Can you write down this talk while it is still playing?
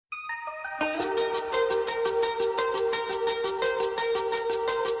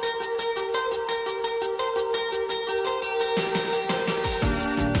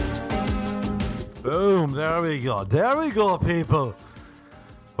There we go, people.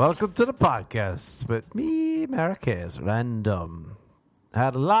 Welcome to the podcast with me, Marquez, random.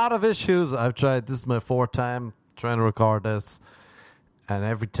 Had a lot of issues. I've tried, this is my fourth time trying to record this. And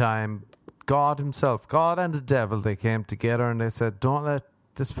every time, God himself, God and the devil, they came together and they said, don't let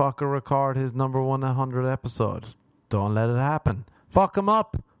this fucker record his number 100 episode. Don't let it happen. Fuck him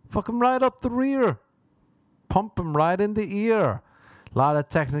up. Fuck him right up the rear. Pump him right in the ear. A lot of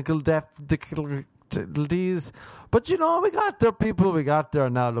technical difficulties. But you know, we got there, people. We got there.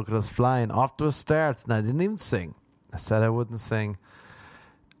 Now look at us flying off to a start. And I didn't even sing. I said I wouldn't sing.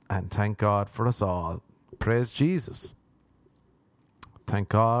 And thank God for us all. Praise Jesus. Thank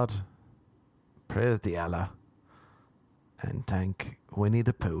God. Praise the Allah. And thank Winnie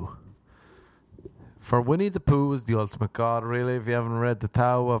the Pooh. For Winnie the Pooh is the ultimate god, really. If you haven't read The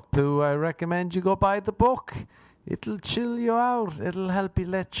Tao of Pooh, I recommend you go buy the book. It'll chill you out. It'll help you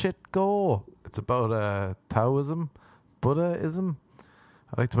let shit go. It's about Taoism, Buddhism.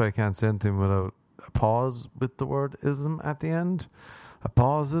 I like the way I can't say anything without a pause with the word ism at the end. A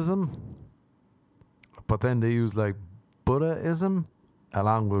pauseism. But then they use like Buddhism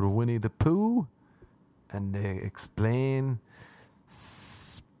along with Winnie the Pooh. And they explain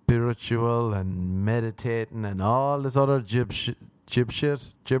spiritual and meditating and all this other gibberish.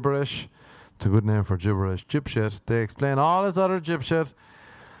 It's a good name for gibberish. Shit. They explain all this other shit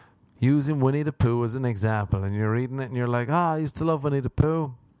using Winnie the Pooh as an example. And you're reading it and you're like, I used to love Winnie the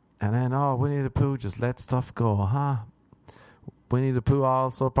Pooh. And then, Winnie the Pooh just let stuff go, huh? Winnie the Pooh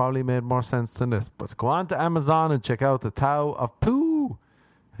also probably made more sense than this. But go on to Amazon and check out The Tao of Pooh.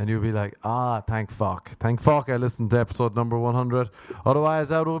 And you'll be like, thank fuck. Thank fuck I listened to episode number 100.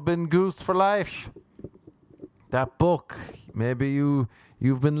 Otherwise, I would have been goosed for life. That book, maybe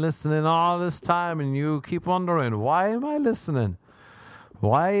you've been listening all this time and you keep wondering, why am I listening?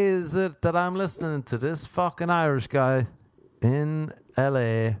 Why is it that I'm listening to this fucking Irish guy in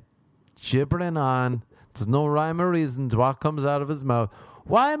LA gibbering on? There's no rhyme or reason to what comes out of his mouth.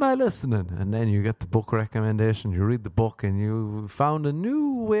 Why am I listening? And then you get the book recommendation. You read the book and you found a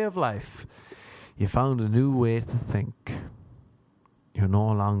new way of life. You found a new way to think. You're no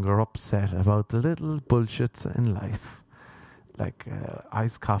longer upset about the little bullshits in life. Like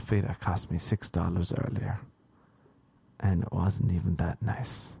iced coffee that cost me $6 earlier. And it wasn't even that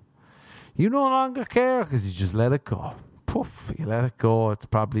nice. You no longer care because you just let it go. Poof, you let it go. It's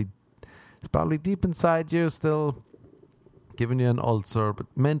probably deep inside you still giving you an ulcer, but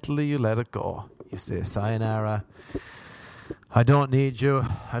mentally you let it go. You say, sayonara. I don't need you.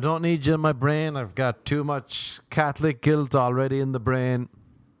 I don't need you in my brain. I've got too much Catholic guilt already in the brain.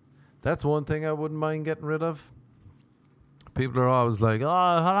 That's one thing I wouldn't mind getting rid of. People are always like,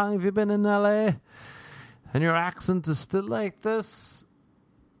 how long have you been in LA? And your accent is still like this.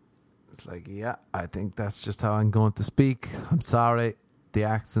 It's like, yeah, I think that's just how I'm going to speak. I'm sorry. The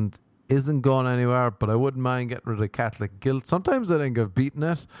accent isn't going anywhere, but I wouldn't mind getting rid of Catholic guilt. Sometimes I think I've beaten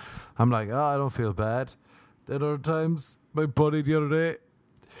it. I'm like, I don't feel bad. Then other times, my buddy the other day,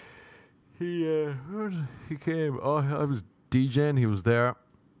 he came. I was DJing. He was there,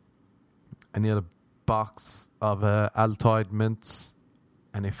 and he had a box of Altoid mints,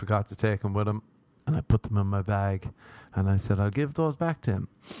 and he forgot to take them with him. And I put them in my bag, and I said, I'll give those back to him.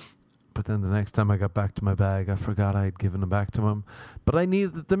 But then the next time I got back to my bag, I forgot I had given them back to him. But I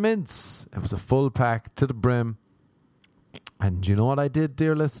needed the mints. It was a full pack to the brim. And you know what I did,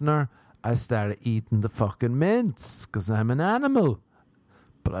 dear listener? I started eating the fucking mints because I'm an animal.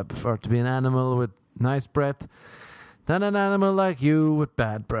 But I prefer to be an animal with nice breath than an animal like you with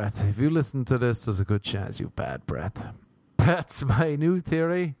bad breath. If you listen to this, there's a good chance you have bad breath. That's my new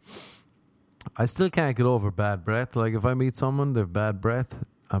theory. I still can't get over bad breath. Like if I meet someone, they have bad breath,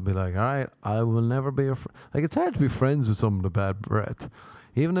 I'll be like, all right, I will never be your friend. Like, it's hard to be friends with someone with bad breath.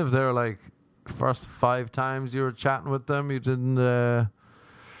 Even if they're like, first 5 times you were chatting with them, you didn't, they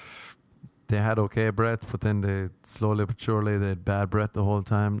had okay breath, but then they slowly but surely they had bad breath the whole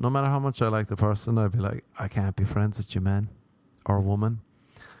time. No matter how much I like the person, I'd be like, I can't be friends with you, man. Or woman.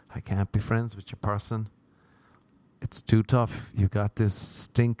 I can't be friends with your person. It's too tough. You got this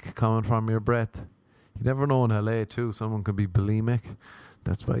stink coming from your breath. You never know in LA too. Someone could be bulimic.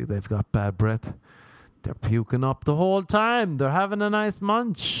 That's why they've got bad breath. They're puking up the whole time. They're having a nice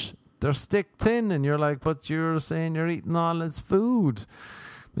munch. They're stick thin. And you're like, but you're saying you're eating all this food.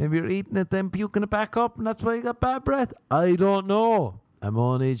 Maybe you're eating it, then puking it back up. And that's why you got bad breath. I don't know. I'm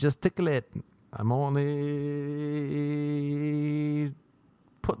only gesticulating. I'm only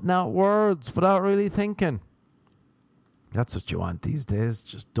putting out words without really thinking. That's what you want these days.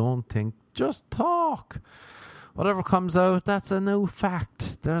 Just don't think. Just talk. Whatever comes out, that's a new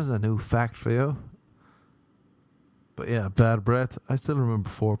fact. There's a new fact for you. But yeah, bad breath. I still remember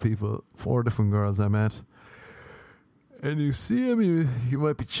 4 different girls I met. And you see them, you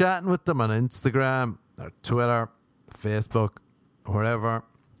might be chatting with them on Instagram or Twitter, Facebook, wherever.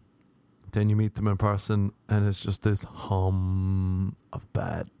 Then you meet them in person and it's just this hum of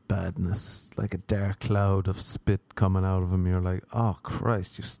badness, like a dark cloud of spit coming out of them. You're like, oh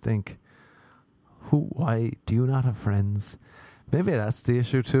Christ, you stink. Why do you not have friends? Maybe that's the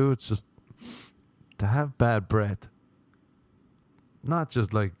issue too. It's just to have bad breath. Not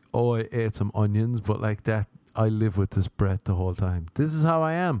just like, oh, I ate some onions, but like that. I live with this breath the whole time. This is how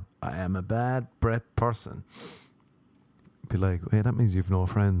I am. I am a bad breath person. Be like, wait, that means you've no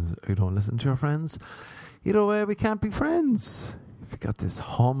friends. You don't listen to your friends. Either way, we can't be friends. If you got this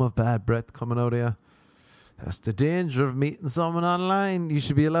hum of bad breath coming out of you, that's the danger of meeting someone online. You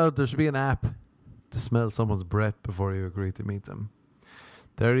should be allowed, there should be an app to smell someone's breath before you agree to meet them.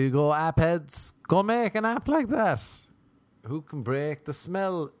 There you go, app heads. Go make an app like that. Who can break the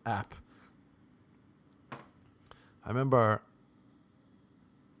smell app? I remember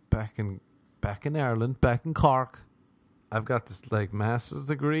back in Ireland, back in Cork, I've got this like master's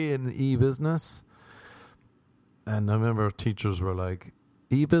degree in e-business. And I remember teachers were like,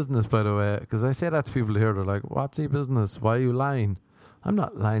 e-business, by the way, because I say that to people here, they're like, what's e-business? Why are you lying? I'm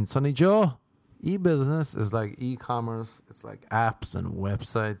not lying, Sonny Joe. E-business is like e-commerce. It's like apps and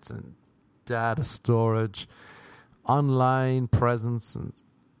websites and data storage, online presence and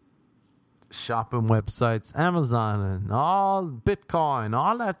shopping websites, Amazon and all Bitcoin,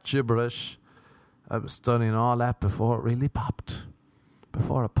 all that gibberish. I was studying all that before it really popped.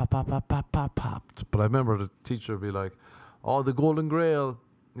 Before it popped. But I remember the teacher would be like, oh, the golden grail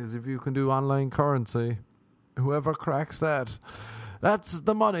is if you can do online currency. Whoever cracks that, that's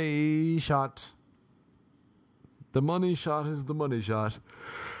the money shot. The money shot is the money shot.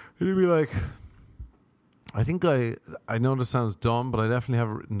 And you'd be like, I think I know this sounds dumb, but I definitely have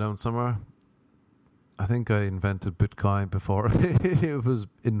it written down somewhere. I think I invented Bitcoin before it was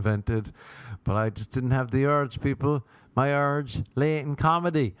invented, but I just didn't have the urge, people. My urge lay in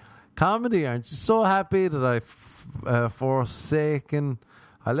comedy. Comedy, aren't you so happy that I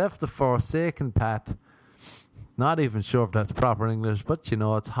left the forsaken path. Not even sure if that's proper English, but you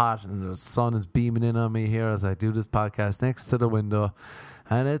know, it's hot and the sun is beaming in on me here as I do this podcast next to the window.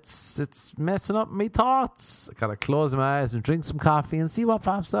 And it's messing up my thoughts. I gotta close my eyes and drink some coffee and see what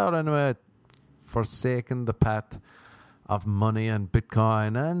pops out. Anyway, forsaken the path of money and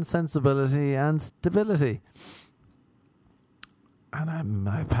Bitcoin and sensibility and stability. And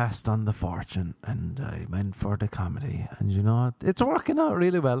I passed on the fortune and I went for the comedy. And you know, it's working out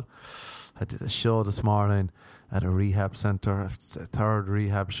really well. I did a show this morning at a rehab centre. It's the 3rd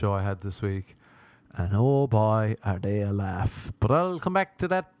rehab show I had this week. And oh boy, are they a laugh. But I'll come back to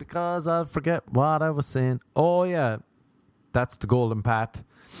that because I'll forget what I was saying. Oh yeah, that's the golden path.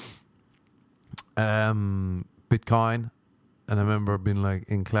 Bitcoin. And I remember being like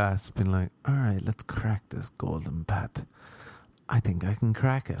in class, being like, all right, let's crack this golden path. I think I can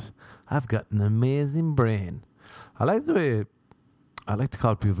crack it. I've got an amazing brain. I like to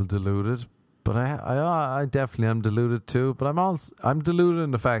call people deluded, but I definitely am deluded too. But I'm deluded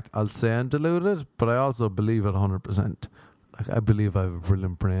in the fact I'll say I'm deluded, but I also believe it 100%. Like I believe I have a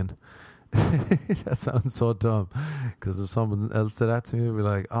brilliant brain. That sounds so dumb, because if someone else said that to me, I'd be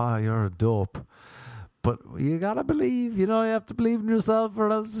like, "Ah, you're a dope." But you gotta believe, you know, you have to believe in yourself, or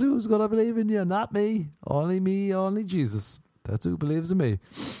else who's gonna believe in you? Not me, only Jesus. That's who believes in me.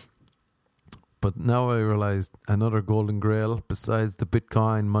 But now I realised another golden grail besides the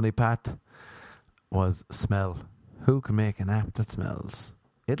Bitcoin money path was smell. Who can make an app that smells?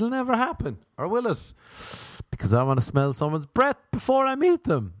 It'll never happen, or will it? Because I want to smell someone's breath before I meet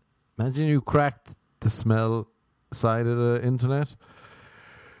them. Imagine you cracked the smell side of the internet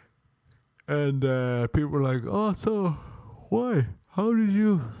and people were like, oh, so why? How did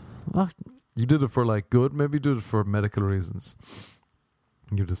you... What? You did it for like good, maybe you did it for medical reasons.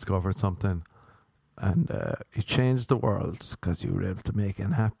 You discovered something and you changed the world because you were able to make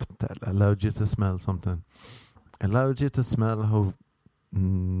an app that allowed you to smell something. Allowed you to smell how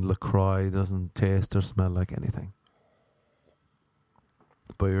LaCroix doesn't taste or smell like anything.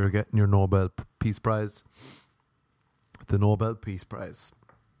 But you're getting your Nobel Peace Prize. The Nobel Peace Prize.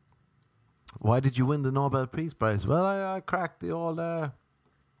 Why did you win the Nobel Peace Prize? Well, I cracked the old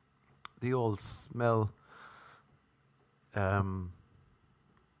smell,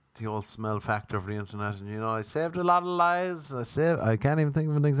 the old smell factor of the internet, and you know, I saved a lot of lives. I can't even think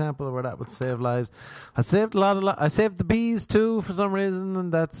of an example where that would save lives. I saved I saved the bees too for some reason,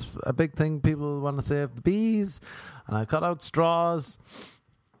 and that's a big thing. People want to save the bees, and I cut out straws.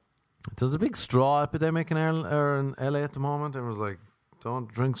 There's a big straw epidemic in Ireland or in LA at the moment. Everyone's like,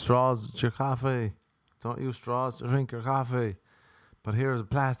 don't drink straws with your coffee. Don't use straws to drink your coffee. But here's a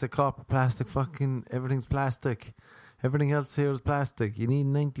plastic cup, plastic fucking, everything's plastic. Everything else here is plastic. You need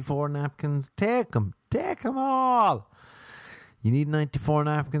 94 napkins. Take them. Take them all. You need 94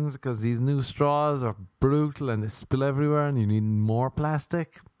 napkins because these new straws are brutal and they spill everywhere and you need more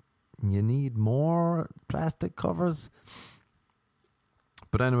plastic. You need more plastic covers.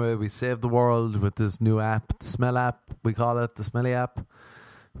 But anyway, we saved the world with this new app, the Smell app. We call it the Smelly app.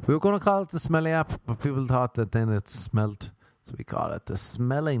 We were going to call it the Smelly app, but people thought that then it smelt. So we call it the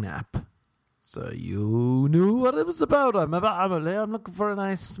Smelling app. So you knew what it was about. I'm looking for a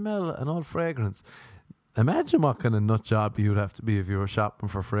nice smell, an old fragrance. Imagine what kind of nut job you'd have to be if you were shopping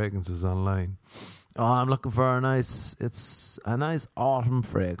for fragrances online. Oh, I'm looking for it's a nice autumn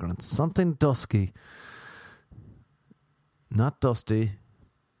fragrance. Something dusky. Not dusty,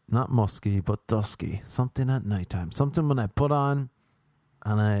 not musky, but dusky. Something at nighttime. Something when I put on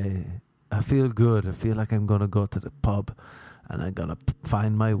and I feel good. I feel like I'm going to go to the pub and I'm going to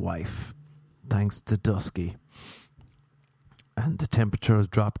find my wife. Thanks to Dusky. And the temperature has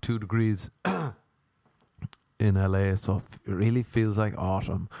dropped 2 degrees in LA, so it really feels like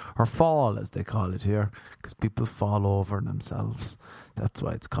autumn. Or fall, as they call it here, because people fall over themselves. That's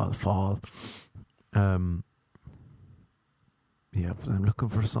why it's called fall. Yeah, but I'm looking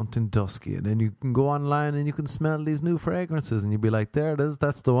for something dusky. And then you can go online and you can smell these new fragrances. And you'll be like, there it is,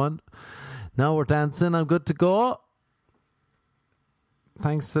 that's the one. Now we're dancing, I'm good to go.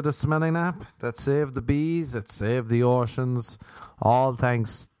 Thanks to the Smelling app that saved the bees, that saved the oceans. All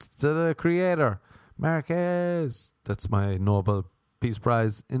thanks to the creator, Marquez. That's my Nobel Peace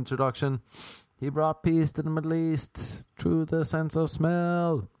Prize introduction. He brought peace to the Middle East through the sense of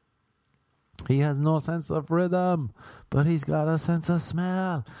smell. He has no sense of rhythm, but he's got a sense of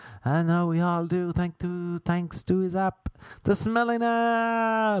smell. And now we all do, thanks to his app, the Smelling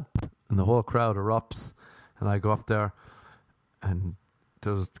app. And the whole crowd erupts. And I go up there and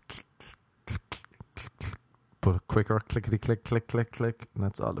there's but quicker, clickety click, click, click, click, and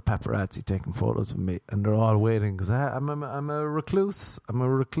that's all the paparazzi taking photos of me, and they're all waiting because I'm a recluse. I'm a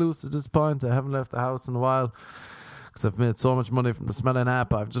recluse at this point. I haven't left the house in a while because I've made so much money from the Smelling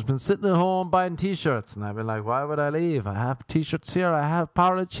app. I've just been sitting at home buying t-shirts, and I've been like, why would I leave? I have t-shirts here. I have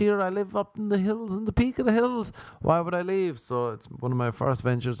Parage here. I live up in the hills, in the peak of the hills. Why would I leave? So it's one of my first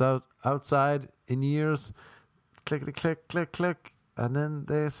ventures outside in years. Clickety click, click, click. And then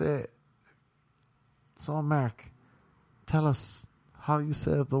they say, so Mark, tell us how you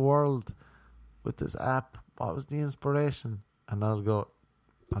saved the world with this app. What was the inspiration? And I'll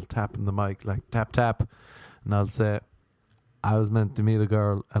tap in the mic, like tap, tap. And I'll say, I was meant to meet a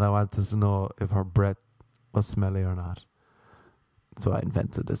girl and I wanted to know if her breath was smelly or not. So I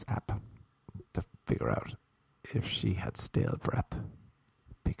invented this app to figure out if she had stale breath.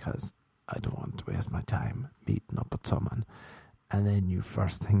 Because I don't want to waste my time meeting up with someone. And then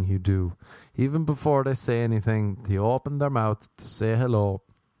first thing you do, even before they say anything, they open their mouth to say hello.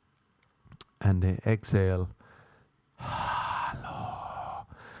 And they exhale. Hello.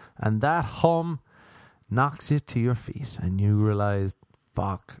 And that hum knocks you to your feet. And you realize,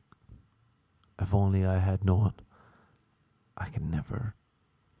 fuck, if only I had known. I can never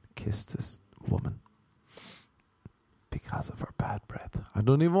kiss this woman. Because of her bad breath. I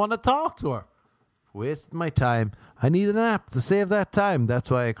don't even want to talk to her. Wasted my time. I need an app to save that time.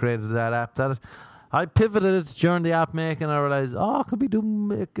 That's why I created that app. That I pivoted it during the app making. I realized,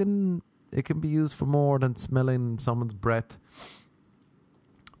 it can be used for more than smelling someone's breath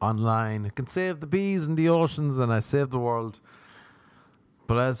online. It can save the bees and the oceans, and I saved the world.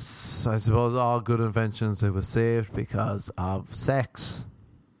 But as I suppose all good inventions, it was saved because of sex,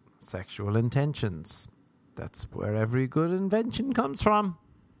 sexual intentions. That's where every good invention comes from.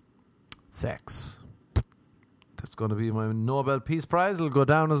 Sex. That's going to be my Nobel Peace Prize. It'll go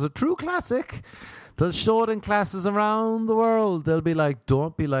down as a true classic. They'll show it in classes around the world. They'll be like,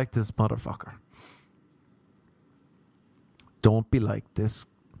 don't be like this motherfucker. Don't be like this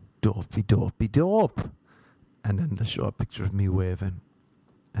dopey, dopey, dope. And then they'll show a picture of me waving.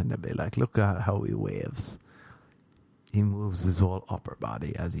 And they'll be like, look at how he waves. He moves his whole upper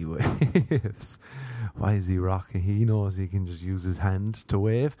body as he waves. Why is he rocking? He knows he can just use his hand to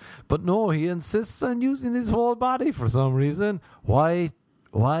wave. But no, he insists on using his whole body for some reason. Why,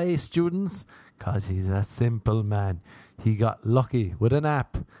 students? Because he's a simple man. He got lucky with an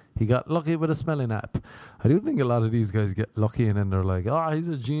app. He got lucky with a smelling app. I do think a lot of these guys get lucky and then they're like, he's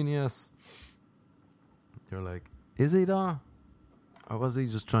a genius. You're like, is he though? Or was he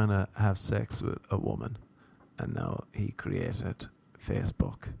just trying to have sex with a woman? And now he created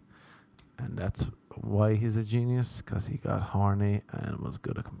Facebook. And that's why he's a genius, because he got horny and was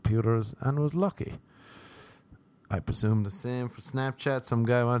good at computers and was lucky. I presume the same for Snapchat. Some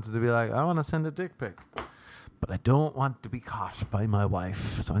guy wanted to be like, I want to send a dick pic, but I don't want to be caught by my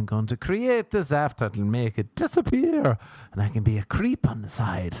wife. So I'm going to create this app that will make it disappear. And I can be a creep on the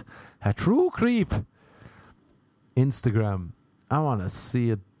side. A true creep. Instagram. I want to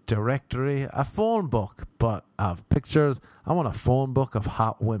see a directory, a phone book, but of pictures. I want a phone book of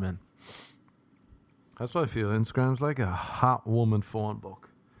hot women. That's what I feel. Instagram's like a hot woman phone book.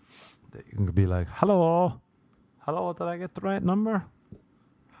 That you can be like, hello. Hello, did I get the right number?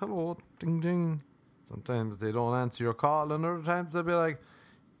 Hello, ding ding. Sometimes they don't answer your call, and other times they'll be like,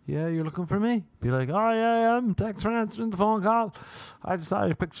 yeah, you're looking for me? Be like, oh, yeah, I am. Thanks for answering the phone call. I just saw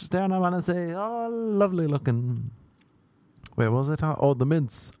your pictures there, and I want to say, oh, lovely looking. Wait, what was it? Oh, the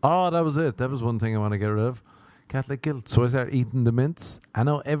mints. Oh, that was it. That was one thing I want to get rid of. Catholic guilt. So I started eating the mints. I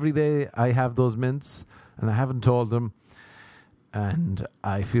know every day I have those mints, and I haven't told them. And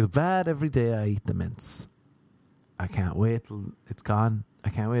I feel bad every day I eat the mints. I can't wait till it's gone. I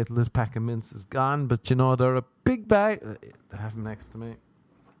can't wait till this pack of mints is gone. But you know, they're a big bag. I have them next to me.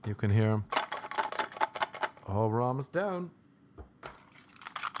 You can hear them. Oh, we're almost down.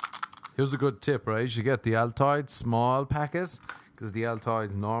 Here's a good tip, right? You should get the Altoids small packet, because the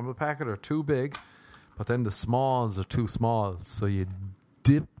Altoids normal packet are too big, but then the smalls are too small. So you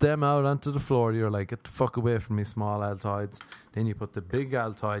dip them out onto the floor. You're like, get the fuck away from me, small Altoids. Then you put the big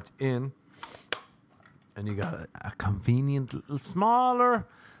Altoids in. And you got a convenient little smaller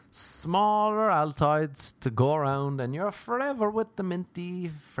Altoids to go around, and you're forever with the minty,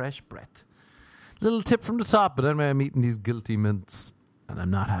 fresh breath. Little tip from the top, but anyway, I'm eating these guilty mints, and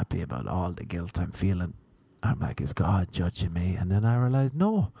I'm not happy about all the guilt I'm feeling. I'm like, is God judging me? And then I realize,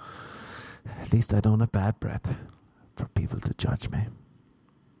 no, at least I don't have bad breath for people to judge me.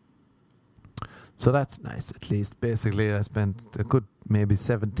 So that's nice, at least. Basically, I spent a good maybe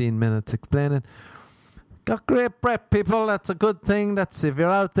 17 minutes explaining. Got great breath, people. That's a good thing. That's if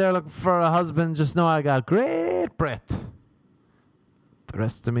you're out there looking for a husband, just know I got great breath. The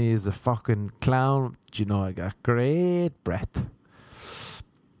rest of me is a fucking clown. But you know I got great breath.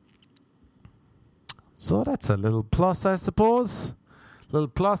 So that's a little plus, I suppose. Little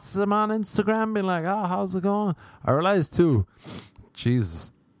plus. I'm on Instagram being like, how's it going? I realized too,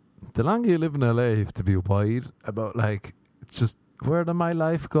 Jesus, the longer you live in LA, you have to be wide about like, just where did my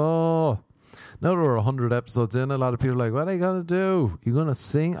life go? Now we're 100 episodes in, a lot of people are like, what are you going to do? You going to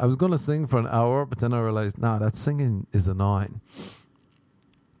sing? I was going to sing for an hour, but then I realized, that singing is annoying.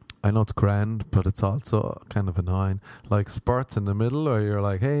 I know it's grand, but it's also kind of annoying. Like spurts in the middle where you're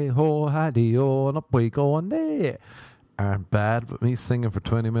like, hey, ho, haddy, oh, and up we go, and there. Aren't bad, but me singing for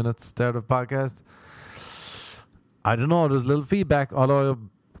 20 minutes, start of podcast, I don't know, there's a little feedback, although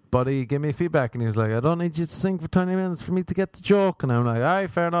buddy gave me feedback and he was like, I don't need you to sing for 20 minutes for me to get the joke. And I'm like, all right,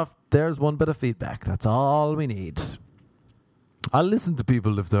 fair enough. There's one bit of feedback. That's all we need. I'll listen to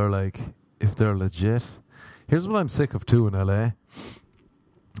people if they're legit. Here's what I'm sick of too in LA.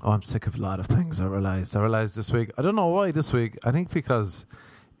 Oh, I'm sick of a lot of things, I realized this week. I don't know why this week. I think because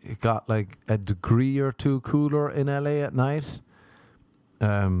it got like a degree or two cooler in LA at night.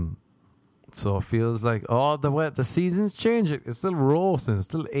 So it feels like, the season's changing. It's still roasting. It's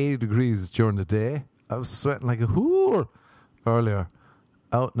still 80 degrees during the day. I was sweating like a whore earlier.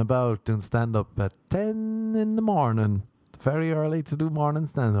 Out and about doing stand-up at 10 in the morning. Very early to do morning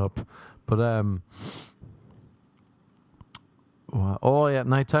stand-up. But,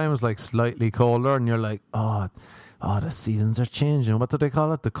 night time was like slightly colder. And you're like, the seasons are changing. What do they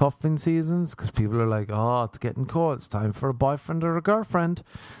call it? The cuffing seasons? Because people are like, it's getting cold. It's time for a boyfriend or a girlfriend.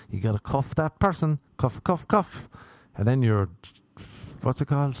 You got to cuff that person. Cuff, cuff, cuff. And then you're, what's it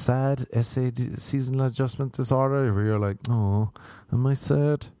called? SAD, SAD, seasonal adjustment disorder. Where you're like, oh, am I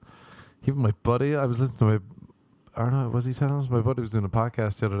sad? Even my buddy, I was listening to was he telling us? My buddy was doing a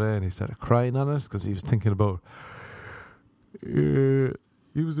podcast the other day and he started crying on it because he was thinking about, he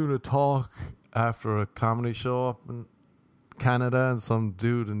was doing a talk after a comedy show up in Canada, and some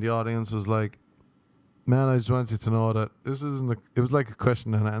dude in the audience was like, man, I just want you to know that this isn't it was like a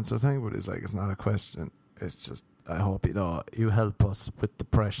question and answer thing, but it's like, it's not a question. It's just, I hope you help us with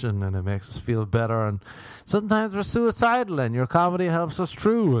depression and it makes us feel better, and sometimes we're suicidal and your comedy helps us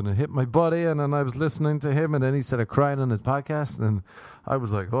through. And it hit my buddy, and then I was listening to him, and then he started crying on his podcast, and I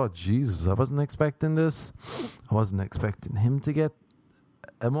was like, oh Jesus, I wasn't expecting this. I wasn't expecting him to get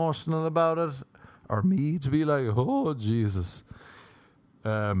emotional about it, or me to be like, oh Jesus.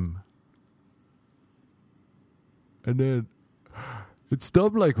 And then it's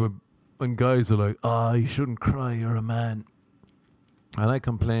dumb, like when guys are like, you shouldn't cry, you're a man. And I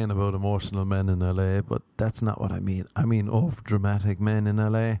complain about emotional men in LA, but that's not what I mean. I mean over-dramatic men in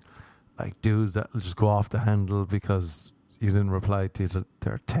LA. Like dudes that will just go off the handle because you didn't reply to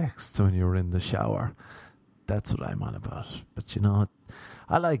their text when you were in the shower. That's what I'm on about. But you know,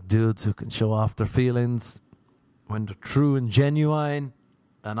 I like dudes who can show off their feelings when they're true and genuine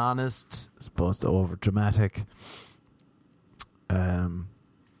and honest, as opposed to over-dramatic.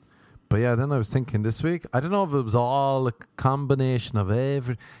 But yeah, then I was thinking this week, I don't know if it was all a combination of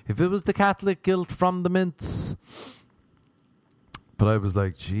if it was the Catholic guilt from the mints. But I was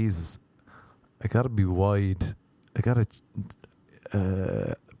like, Jesus, I gotta be wide. I gotta,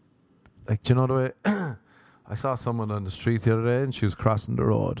 like, do you know the way? I saw someone on the street the other day and she was crossing the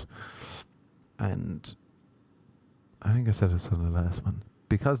road. And I think I said this on the last one.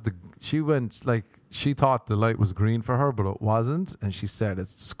 Because she thought the light was green for her, but it wasn't. And she started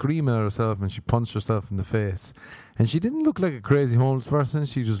screaming at herself and she punched herself in the face. And she didn't look like a crazy homeless person.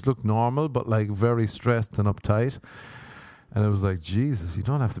 She just looked normal, but like very stressed and uptight. And it was like, Jesus, you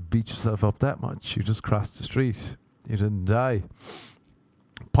don't have to beat yourself up that much. You just crossed the street. You didn't die.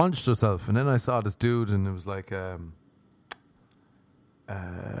 Punched herself. And then I saw this dude and it was like,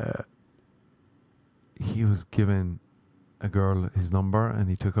 he was giving a girl his number and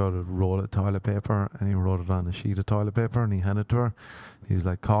he took out a roll of toilet paper and he wrote it on a sheet of toilet paper and he handed it to her. He was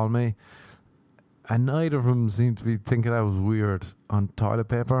like, call me. And neither of them seemed to be thinking I was weird on toilet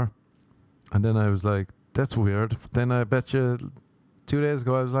paper. And then I was like, that's weird. But then I bet you 2 days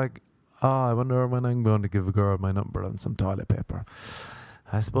ago I was like, I wonder when I'm going to give a girl my number on some toilet paper.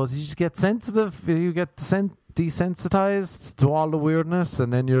 I suppose you just get sensitive. You get desensitized to all the weirdness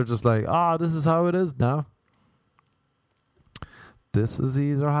and then you're just like, this is how it is now. This is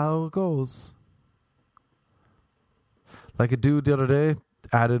either how it goes. Like a dude the other day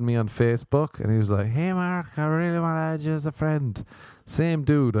added me on Facebook and he was like, hey Mark, I really want to add you as a friend. Same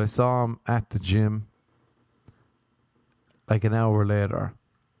dude, I saw him at the gym like an hour later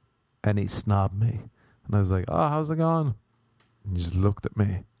and he snobbed me. And I was like, how's it going? And he just looked at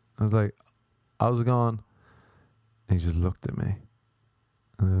me. I was like, how's it going? And he just looked at me.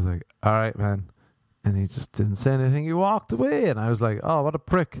 And I was like, all right, man. And he just didn't say anything. He walked away. And I was like, what a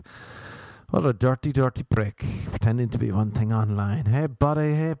prick. What a dirty, dirty prick. Pretending to be one thing online. Hey,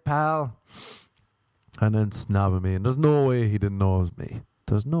 buddy. Hey, pal. And then snobbing me. And there's no way he didn't know it was me.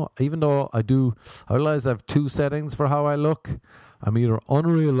 There's no... Even though I realize I have 2 settings for how I look. I'm either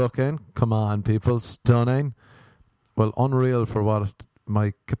unreal looking. Come on, people. Stunning. Well, unreal for what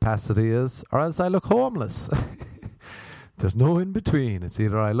my capacity is. Or else I look homeless. There's no in between. It's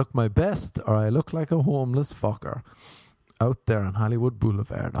either I look my best or I look like a homeless fucker out there on Hollywood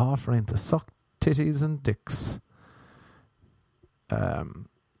Boulevard offering to suck titties and dicks.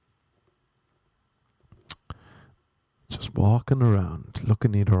 Just walking around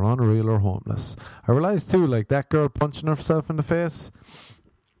looking either unreal or homeless. I realized too, like that girl punching herself in the face,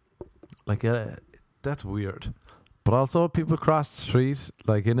 like that's weird. But also people cross the street,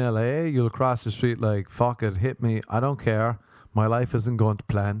 like in LA, you'll cross the street like, fuck it, hit me, I don't care. My life isn't going to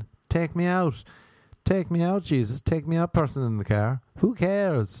plan. Take me out. Take me out, Jesus. Take me out, person in the car. Who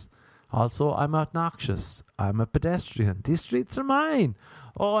cares? Also, I'm obnoxious. I'm a pedestrian. These streets are mine.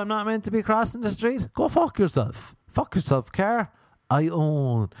 Oh, I'm not meant to be crossing the street. Go fuck yourself. Fuck yourself, car. I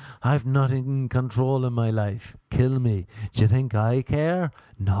own. I've nothing in control in my life. Kill me. Do you think I care?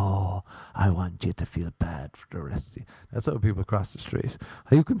 No. I want you to feel bad for the rest of you. That's how people cross the street.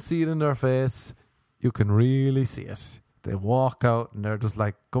 You can see it in their face. You can really see it. They walk out and they're just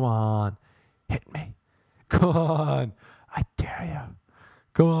like, come on, hit me. Come on. I dare you.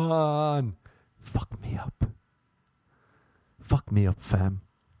 Come on. Fuck me up. Fuck me up, fam.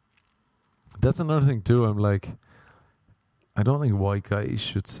 That's another thing too. I'm like, I don't think white guys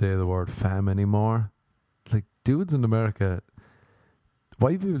should say the word fam anymore. Like, dudes in America,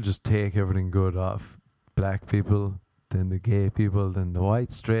 white people just take everything good off black people, then the gay people, then the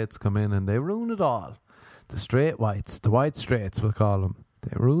white straights come in and they ruin it all. The straight whites, the white straights we'll call them.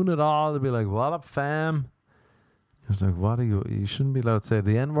 They ruin it all. They'll be like, what up, fam? It's like, what are you? You shouldn't be allowed to say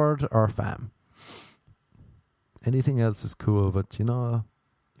the N-word or fam. Anything else is cool, but you know,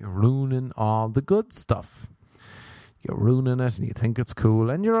 you're ruining all the good stuff. You're ruining it and you think it's cool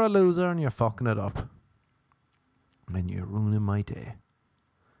and you're a loser and you're fucking it up. And you're ruining my day.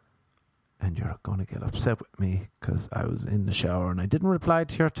 And you're going to get upset with me because I was in the shower and I didn't reply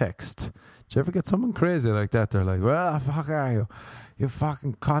to your text. Did you ever get someone crazy like that? They're like, well, the fuck are you? You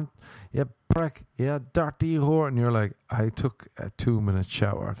fucking cunt. You prick. You dirty whore. And you're like, I took a 2-minute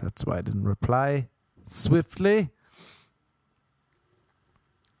shower. That's why I didn't reply swiftly.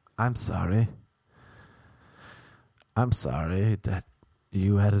 I'm sorry. I'm sorry that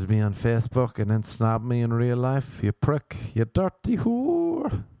You added me on Facebook and then snapped me in real life. You prick. You dirty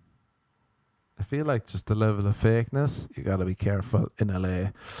whore. I feel like just the level of fakeness, you gotta be careful in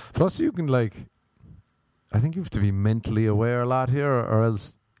LA. Plus, you can I think you have to be mentally aware a lot here, or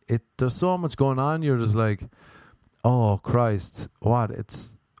else there's so much going on. You're just like, oh Christ,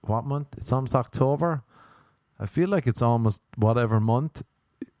 it's what month? It's almost October. I feel like it's almost whatever month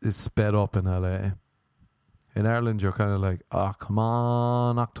is sped up in LA. In Ireland, you're kind of like, oh, come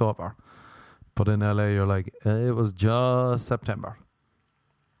on, October. But in LA, you're like, it was just September.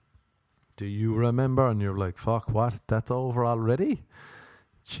 Do you remember? And you're like, fuck, what? That's over already?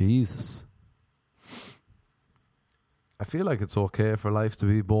 Jesus. I feel like it's okay for life to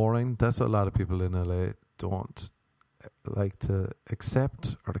be boring. That's what a lot of people in LA don't like to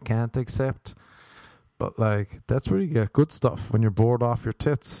accept, or they can't accept. But that's where you get good stuff, when you're bored off your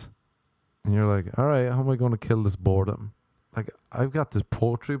tits. And you're like, all right, how am I going to kill this boredom? I've got this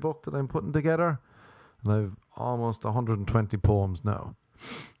poetry book that I'm putting together, and I've almost 120 poems now.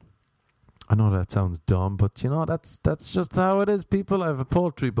 I know that sounds dumb, but that's just how it is, people. I have a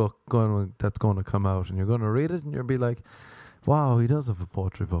poetry book that's going to come out, and you're going to read it, and you'll be like, wow, he does have a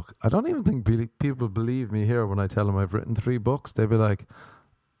poetry book. I don't even think people believe me here when I tell them I've written 3 books. They'll be like,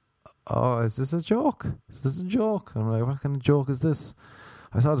 oh, is this a joke? Is this a joke? I'm like, what kind of joke is this?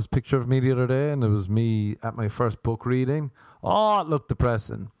 I saw this picture of me the other day, and it was me at my first book reading. Oh, it looked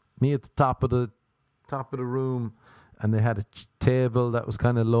depressing. Me at the top of the room, and they had a table that was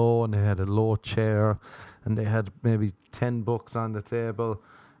kind of low, and they had a low chair, and they had maybe 10 books on the table,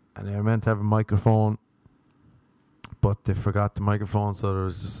 and they were meant to have a microphone, but they forgot the microphone, so there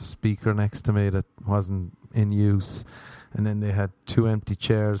was just a speaker next to me that wasn't in use, and then they had 2 empty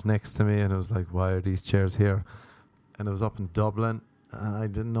chairs next to me, and I was like, why are these chairs here? And it was up in Dublin, and I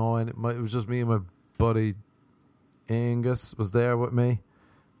didn't know, and it was just me and my buddy Angus was there with me.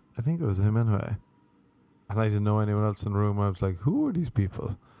 I think it was him anyway. And I didn't know anyone else in the room. I was like, who are these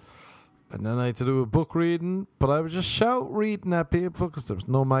people? And then I had to do a book reading, but I was just shout reading at people because there was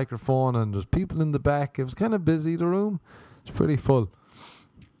no microphone and there's people in the back. It was kind of busy, the room. It's pretty full.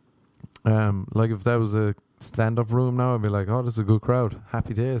 If that was a stand-up room now, I'd be like, oh, there's a good crowd.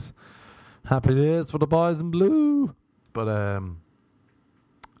 Happy days. Happy days for the boys in blue. But,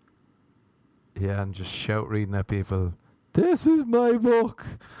 yeah, and just shout reading at people. This is my book.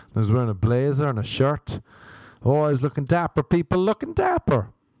 I was wearing a blazer and a shirt. Oh, I was looking dapper, people, looking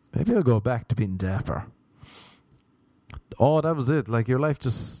dapper. Maybe I'll go back to being dapper. Oh, that was it. Your life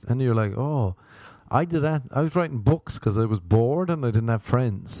just... And you're like, oh, I did that. I was writing books because I was bored and I didn't have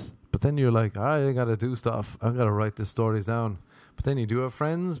friends. But then you're like, all right, I got to do stuff. I've got to write these stories down. But then you do have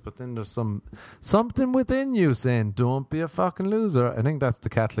friends, but then there's something within you saying, don't be a fucking loser. I think that's the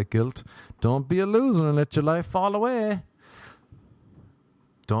Catholic guilt. Don't be a loser and let your life fall away.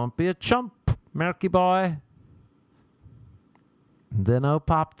 Don't be a chump, Merky boy. And then I'll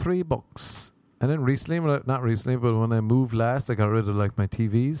pop 3 books. And then recently, not recently, but when I moved last, I got rid of my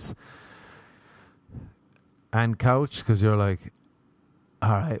TVs and couch, because you're like,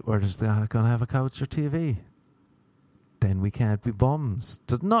 all right, we're just going to have a couch or TV. Then we can't be bums.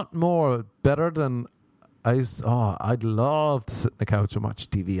 There's not more better than I'd love to sit on the couch and watch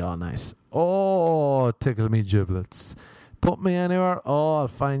TV all night. Oh, tickle me giblets. Put me anywhere. Oh, I'll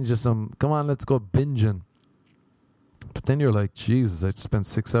find you some. Come on, let's go binging. But then you're like, Jesus, I just spent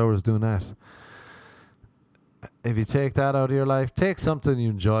 6 hours doing that. If you take that out of your life, take something you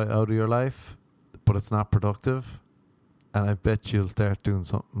enjoy out of your life, but it's not productive, and I bet you'll start doing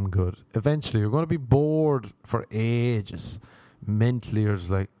something good. Eventually, you're going to be bored for ages. Mentally, you're just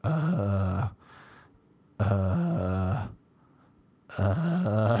like, and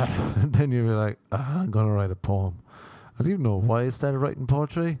then you'll be like, I'm going to write a poem. I don't even know why I started writing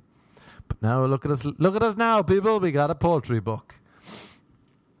poetry. But now look at us. Look at us now, people. We got a poetry book.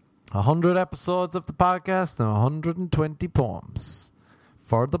 100 episodes of the podcast and 120 poems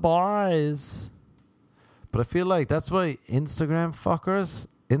for the boys. But I feel like that's why Instagram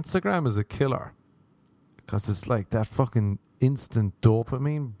is a killer. Because it's like that fucking instant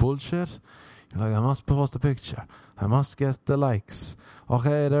dopamine bullshit. You're like, I must post a picture. I must get the likes.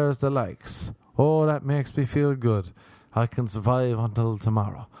 Okay, there's the likes. Oh, that makes me feel good. I can survive until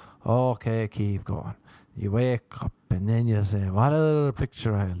tomorrow. Okay, keep going. You wake up and then you say, what other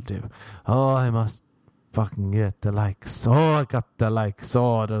picture I'll do? Oh, I must fucking get the likes. Oh, I got the likes.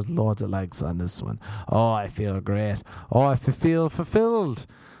 Oh, there's loads of likes on this one. Oh, I feel great. Oh, I feel fulfilled.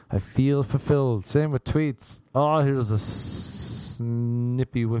 I feel fulfilled. Same with tweets. Oh, here's a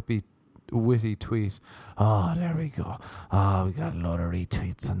snippy whippy witty tweet. Oh, there we go. Oh, we got a load of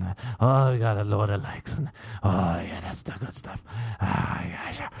retweets on that. Oh, we got a load of likes on that. Oh, yeah, that's the good stuff. Ah,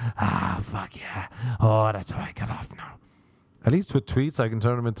 yeah, sure. Ah, fuck yeah. Oh, that's how I get off now. At least with tweets, I can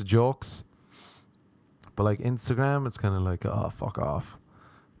turn them into jokes. But like Instagram, it's kind of like, oh, fuck off.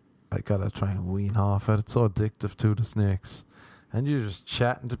 I gotta try and wean off it. It's so addictive to the snakes. And you're just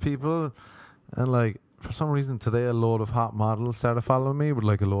chatting to people. And like, for some reason today, a load of hot models started following me with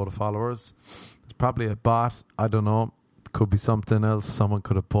like a load of followers. It's probably a bot. I don't know. It could be something else. Someone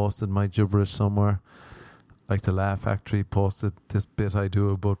could have posted my gibberish somewhere. Like the Laugh Factory posted this bit I do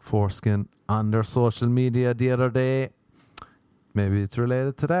about foreskin on their social media the other day. Maybe it's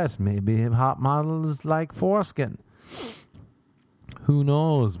related to that. Maybe hot models like foreskin. Who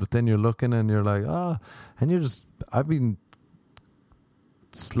knows? But then you're looking and you're like, and you're just, I've been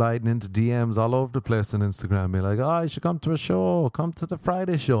sliding into DMs all over the place on Instagram. Be like, you should come to a show. Come to the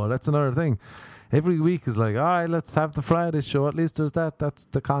Friday show. That's another thing. Every week is like, all right, let's have the Friday show. At least there's that. That's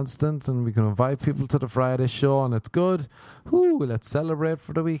the constant. And we can invite people to the Friday show and it's good. Let's celebrate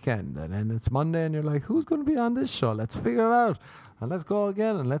for the weekend. And then it's Monday and you're like, who's going to be on this show? Let's figure it out. And let's go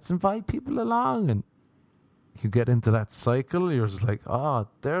again and let's invite people along. And you get into that cycle. You're just like,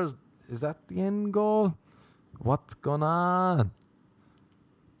 is that the end goal? What's going on?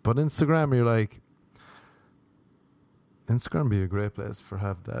 But Instagram, you're like, Instagram be a great place for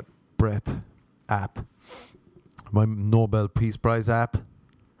have that breath app. My Nobel Peace Prize app.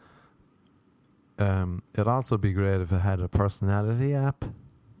 It'd also be great if it had a personality app.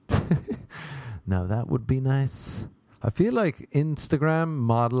 Now that would be nice. I feel like Instagram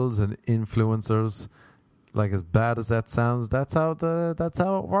models and influencers, like as bad as that sounds, that's how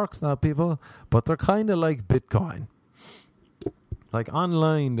it works now, people. But they're kind of like Bitcoin. Like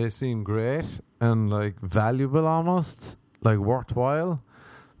online, they seem great and like valuable almost, like worthwhile.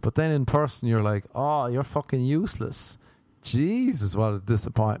 But then in person, you're like, you're fucking useless. Jesus, what a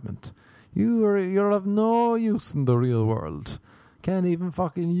disappointment. You're of no use in the real world. Can't even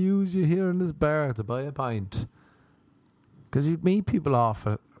fucking use you here in this bar to buy a pint. Because you'd meet people off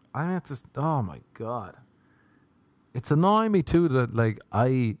it. I mean, oh my God. It's annoying me too that like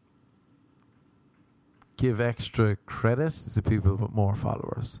I give extra credit to people with more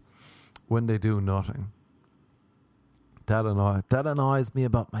followers when they do nothing. That annoys me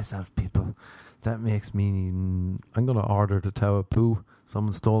about myself, people. That makes me... I'm going to order the Tao of Pooh.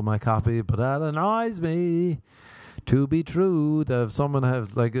 Someone stole my copy, but that annoys me. To be true, that if someone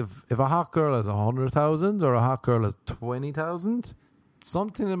has... Like, if a hot girl has 100,000 or a hot girl has 20,000,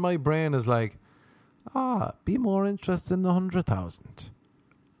 something in my brain is like, be more interested in 100,000.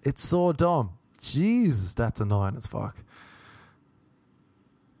 It's so dumb. Jesus, that's annoying as fuck.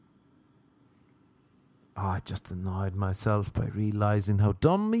 I just annoyed myself by realising how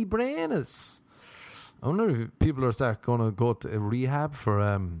dumb my brain is. I wonder if people are going to go to a rehab for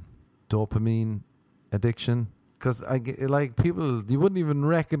dopamine addiction. Because people, you wouldn't even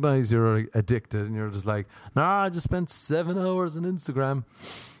recognise you're addicted, and you're just like, I just spent 7 hours on Instagram,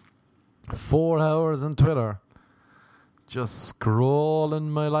 4 hours on Twitter, just scrolling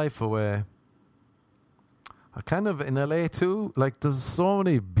my life away. I kind of, in LA too, like there's so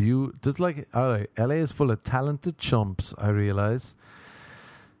many alright, LA is full of talented chumps, I realise.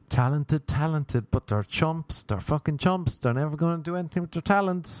 Talented, but they're chumps. They're fucking chumps. They're never going to do anything with their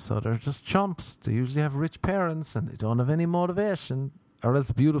talent, so they're just chumps. They usually have rich parents and they don't have any motivation. Or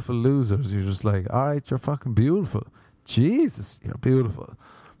else beautiful losers. You're just like, alright, you're fucking beautiful. Jesus, you're beautiful.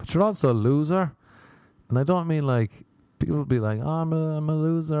 But you're also a loser. And I don't mean like, people will be like, I'm a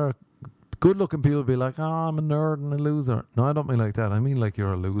loser. Good looking people will be like, I'm a nerd and a loser. No, I don't mean like that. I mean like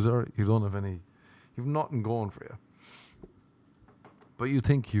you're a loser. You don't have you've nothing going for you. But you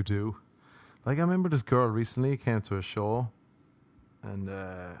think you do. Like, I remember this girl recently came to a show and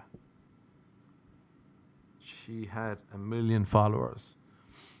she had 1 million followers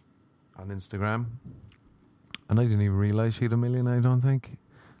on Instagram. And I didn't even realize she had 1 million, I don't think.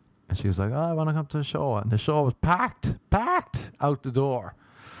 And she was like, I want to come to a show. And the show was packed out the door.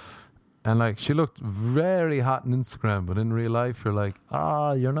 And like, she looked very hot on Instagram, but in real life, you're like,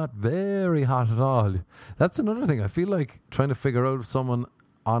 you're not very hot at all. That's another thing. I feel like trying to figure out if someone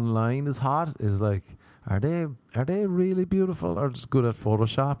online is hot is like, are they really beautiful or just good at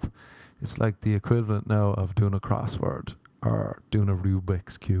Photoshop? It's like the equivalent now of doing a crossword or doing a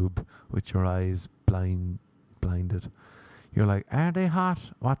Rubik's Cube with your eyes blinded. You're like, are they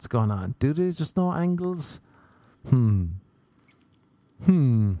hot? What's going on? Do they just know angles?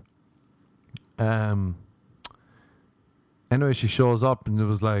 Anyway, she shows up and it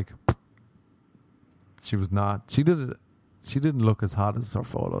was like, she was not. She didn't look as hot as her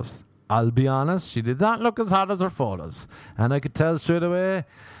photos. I'll be honest, she did not look as hot as her photos. And I could tell straight away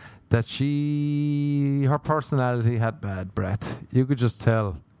that her personality had bad breath. You could just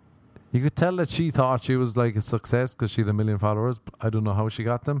tell. You could tell that she thought she was like a success because she had 1 million followers. But I don't know how she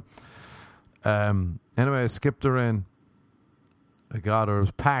got them. Anyway, I skipped her in. I got her. It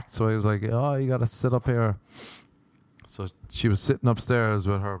was packed, so I was like, oh, you got to sit up here. So she was sitting upstairs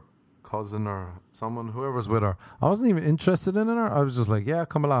with her cousin or someone, whoever's with her. I wasn't even interested in her. I was just like, yeah,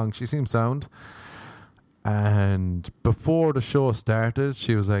 come along. She seems sound. And before the show started,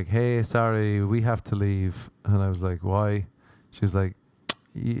 she was like, hey, sorry, we have to leave. And I was like, why? She was like,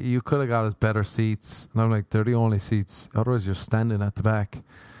 you could have got us better seats. And I'm like, they're the only seats. Otherwise, you're standing at the back.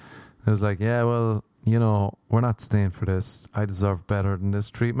 I was like, yeah, well, you know, we're not staying for this. I deserve better than this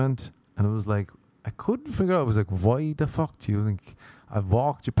treatment. And it was like, I couldn't figure out. I was like, why the fuck do you think I've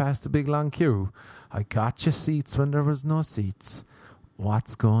walked you past the big long queue? I got you seats when there was no seats.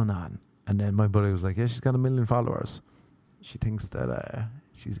 What's going on? And then my buddy was like, yeah, she's got 1 million followers. She thinks that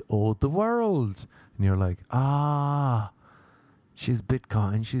she's owed the world. And you're like, she's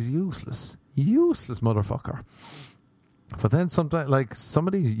Bitcoin. She's useless. Useless motherfucker. But then sometimes, like, some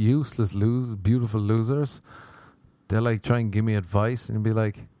of these useless, beautiful losers, they're like, try and give me advice and be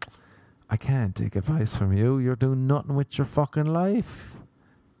like, I can't take advice from you. You're doing nothing with your fucking life.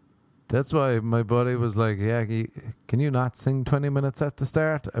 That's why my buddy was like, yeah, can you not sing 20 minutes at the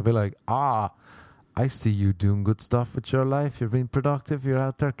start? I'd be like, I see you doing good stuff with your life. You're being productive. You're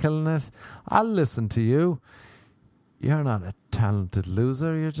out there killing it. I'll listen to you. You're not a talented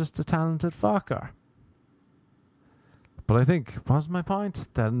loser. You're just a talented fucker. But I think, what was my point?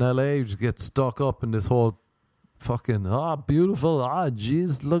 That in LA, you just get stuck up in this whole fucking, beautiful,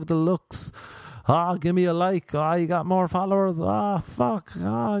 jeez, look at the looks. Give me a like. You got more followers. Fuck.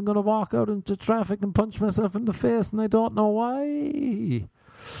 I'm going to walk out into traffic and punch myself in the face and I don't know why.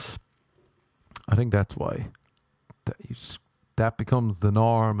 I think that's why. That becomes the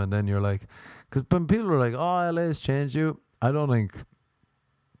norm, and then you're like, because when people are like, LA's changed you, I don't think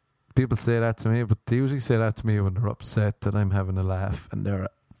people say that to me, but they usually say that to me when they're upset that I'm having a laugh and they're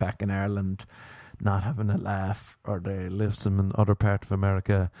back in Ireland not having a laugh, or they live some other part of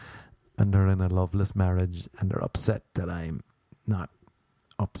America and they're in a loveless marriage and they're upset that I'm not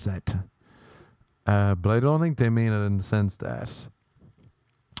upset. But I don't think they mean it in the sense that,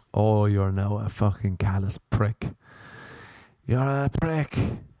 you're now a fucking callous prick. You're a prick.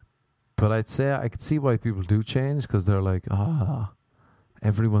 But I'd say I could see why people do change, because they're like,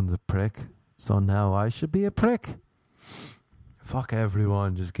 everyone's a prick, so now I should be a prick. Fuck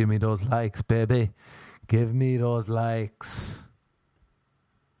everyone, just give me those likes, baby. Give me those likes.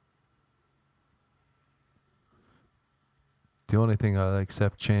 The only thing I'll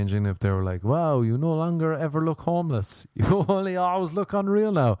accept changing if they were like, wow, you no longer ever look homeless. You only always look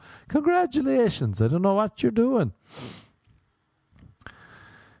unreal now. Congratulations. I don't know what you're doing.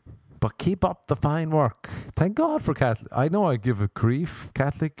 But keep up the fine work. Thank God for Catholic. I know I give a grief,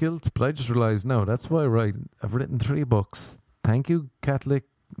 Catholic guilt, but I just realised, no, that's why I've written 3 books. Thank you, Catholic,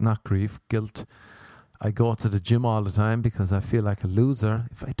 not grief, guilt. I go to the gym all the time because I feel like a loser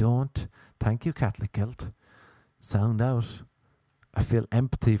if I don't. Thank you, Catholic guilt. Sound out. I feel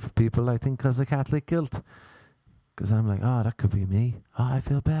empathy for people, I think, because of Catholic guilt. Because I'm like, that could be me. I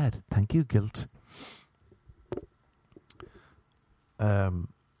feel bad. Thank you, guilt. Yeah,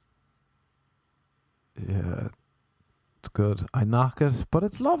 it's good. I knock it, but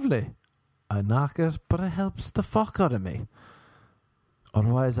it's lovely. I knock it, but it helps the fuck out of me.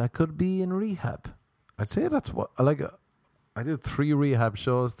 Otherwise, I could be in rehab. I'd say that's what I like. I did 3 rehab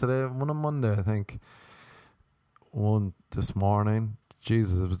shows today. One on Monday, I think. One this morning.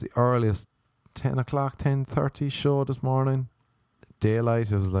 Jesus, it was the earliest 10 o'clock, 10:30 show this morning.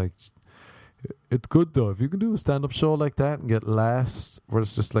 Daylight. It was like, it's good though. If you can do a stand-up show like that and get laughs, where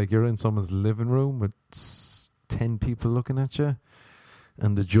it's just like you're in someone's living room with 10 people looking at you,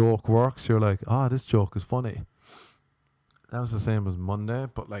 and the joke works, you're like, this joke is funny. That was the same as Monday,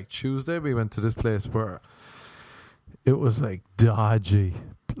 but like Tuesday we went to this place where it was like dodgy.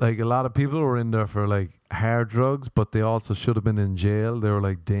 Like a lot of people were in there for like hard drugs, but they also should have been in jail. They were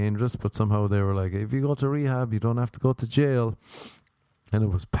like dangerous, but somehow they were like, if you go to rehab, you don't have to go to jail. And it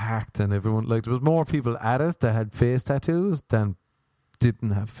was packed, and everyone, like, there was more people at it that had face tattoos than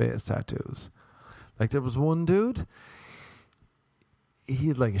didn't have face tattoos. Like, there was one dude, he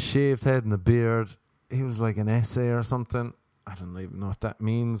had like a shaved head and a beard. He was like an essay or something. I don't even know what that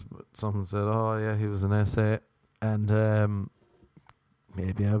means, but someone said, he was an essay. And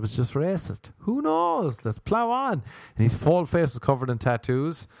maybe I was just racist. Who knows? Let's plow on. And his whole face was covered in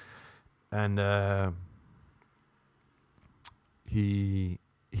tattoos. And he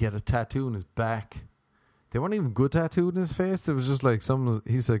he had a tattoo on his back. They weren't even good tattooed in his face. It was just like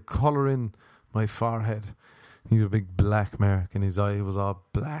he said, colour in my forehead. He had a big black mark and his eye was all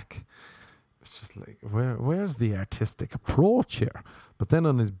black. It's just like, where's the artistic approach here? But then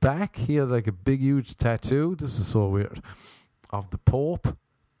on his back, he had like a big, huge tattoo. This is so weird. Of the Pope.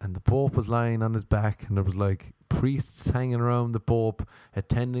 And the Pope was lying on his back. And there was like priests hanging around the Pope,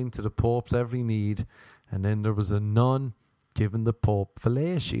 attending to the Pope's every need. And then there was a nun giving the Pope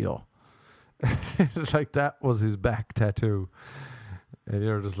fellatio. Like that was his back tattoo. And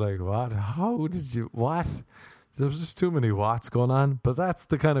you're just like, what? How did you, what? There was just too many whats going on. But that's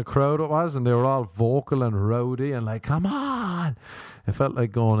the kind of crowd it was. And they were all vocal and rowdy and like, come on. It felt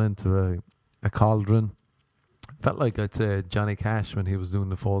like going into a cauldron. It felt like, I'd say, Johnny Cash when he was doing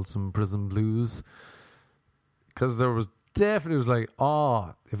the Folsom Prison Blues. Because there was definitely, it was like,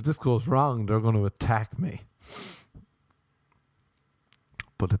 oh, if this goes wrong, they're going to attack me.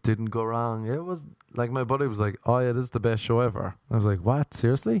 But it didn't go wrong. It was like, my buddy was like, oh yeah, this is the best show ever. I was like, what?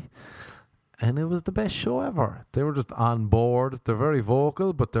 Seriously? And it was the best show ever. They were just on board. They're very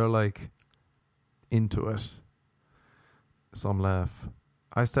vocal, but they're like into it. Some laugh.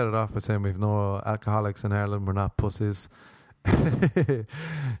 I started off by saying we've no alcoholics in Ireland. We're not pussies.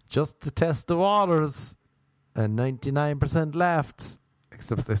 Just to test the waters. And 99% laughed.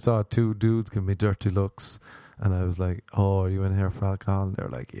 Except they saw two dudes give me dirty looks. And I was like, oh, are you in here for alcohol? And they were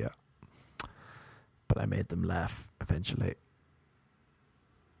like, yeah. But I made them laugh eventually.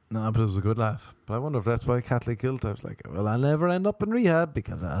 No, but it was a good laugh. But I wonder if that's why Catholic guilt. I was like, well, I'll never end up in rehab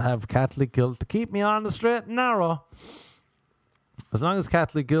because I'll have Catholic guilt to keep me on the straight and narrow. As long as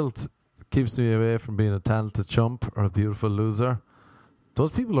Catholic guilt keeps me away from being a talented chump or a beautiful loser,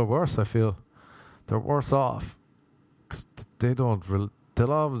 those people are worse, I feel. They're worse off. 'Cause they don't...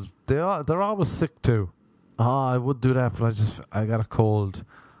 they're always sick too. Oh, I would do that, but I got a cold.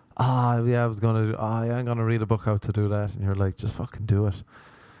 Yeah, I'm going to read a book how to do that. And you're like, just fucking do it.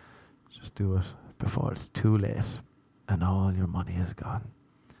 Just do it before it's too late and all your money is gone.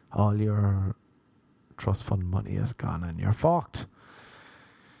 All your trust fund money is gone and you're fucked.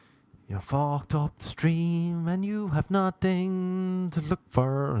 You're fucked up the stream and you have nothing to look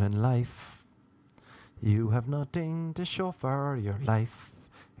for in life. You have nothing to show for your life.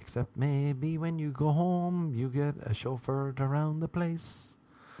 Except maybe when you go home, you get a chauffeur around the place.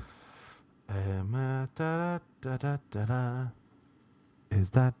 Is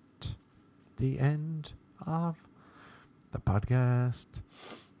that the end of the podcast?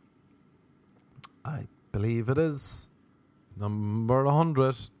 I believe it is. Number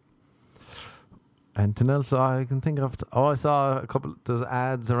 100. Anything else I can think of? I saw a couple, there's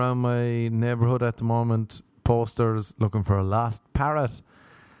ads around my neighbourhood at the moment. Posters looking for a lost parrot.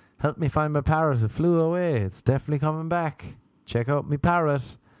 Help me find my parrot. It flew away. It's definitely coming back. Check out my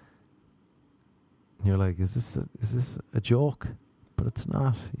parrot. And you're like, is this a joke? But it's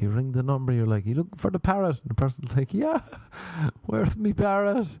not. You ring the number. You're like, you looking for the parrot? And the person's like, yeah. Where's me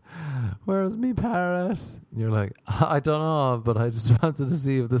parrot? Where's me parrot? And you're like, I don't know, but I just wanted to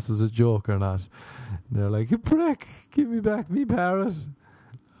see if this was a joke or not. And they're like, you prick. Give me back me parrot.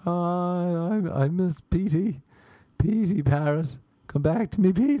 I miss Petey. Petey parrot. Come back to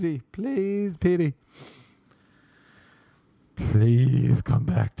me, Petey. Please, Petey. Please come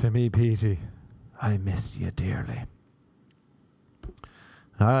back to me, Petey. I miss you dearly.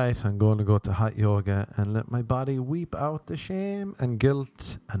 Alright, I'm going to go to hot yoga and let my body weep out the shame and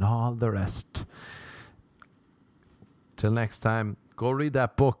guilt and all the rest. Till next time, go read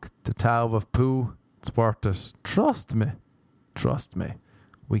that book, The Tao of Pooh. It's worth it. Trust me. Trust me.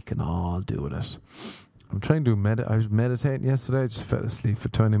 We can all do it. I'm trying to I was meditating yesterday. I just fell asleep for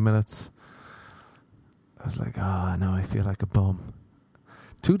 20 minutes. I was like, now I feel like a bum.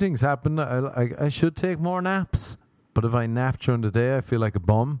 Two things happened. I should take more naps. But if I nap during the day, I feel like a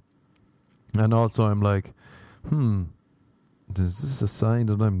bum. And also I'm like, is this a sign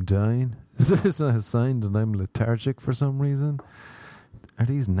that I'm dying? Is this a sign that I'm lethargic for some reason? Are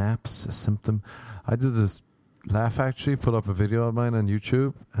these naps a symptom? I did this Laugh Factory, put up a video of mine on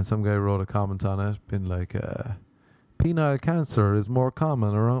YouTube, and some guy wrote a comment on it, being like, penile cancer is more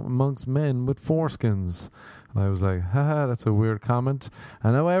common amongst men with foreskins. And I was like, haha, that's a weird comment.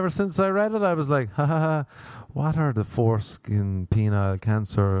 And now ever since I read it, I was like, haha, what are the foreskin penile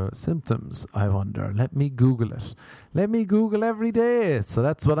cancer symptoms? I wonder. Let me Google it. Let me Google every day. So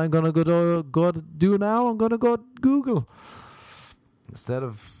that's what I'm going to go do now. I'm going to go Google. Instead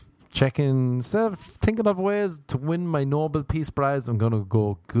of thinking of ways to win my Nobel Peace Prize, I'm going to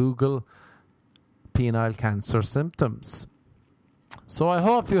go Google penile cancer symptoms. So I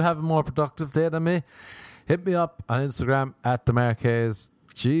hope you have a more productive day than me. Hit me up on Instagram at the Marquez.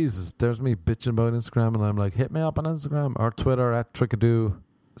 Jesus, there's me bitching about Instagram, and I'm like, hit me up on Instagram or Twitter at Trickadoo,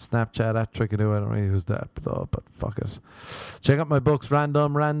 Snapchat at Trickadoo. I don't really use that, but fuck it. Check out my books,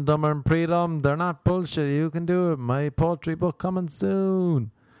 Random, and Predom. They're not bullshit. You can do it. My poetry book coming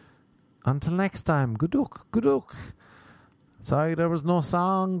soon. Until next time, good luck. Sorry, there was no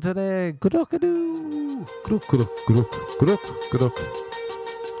song today. Good luck.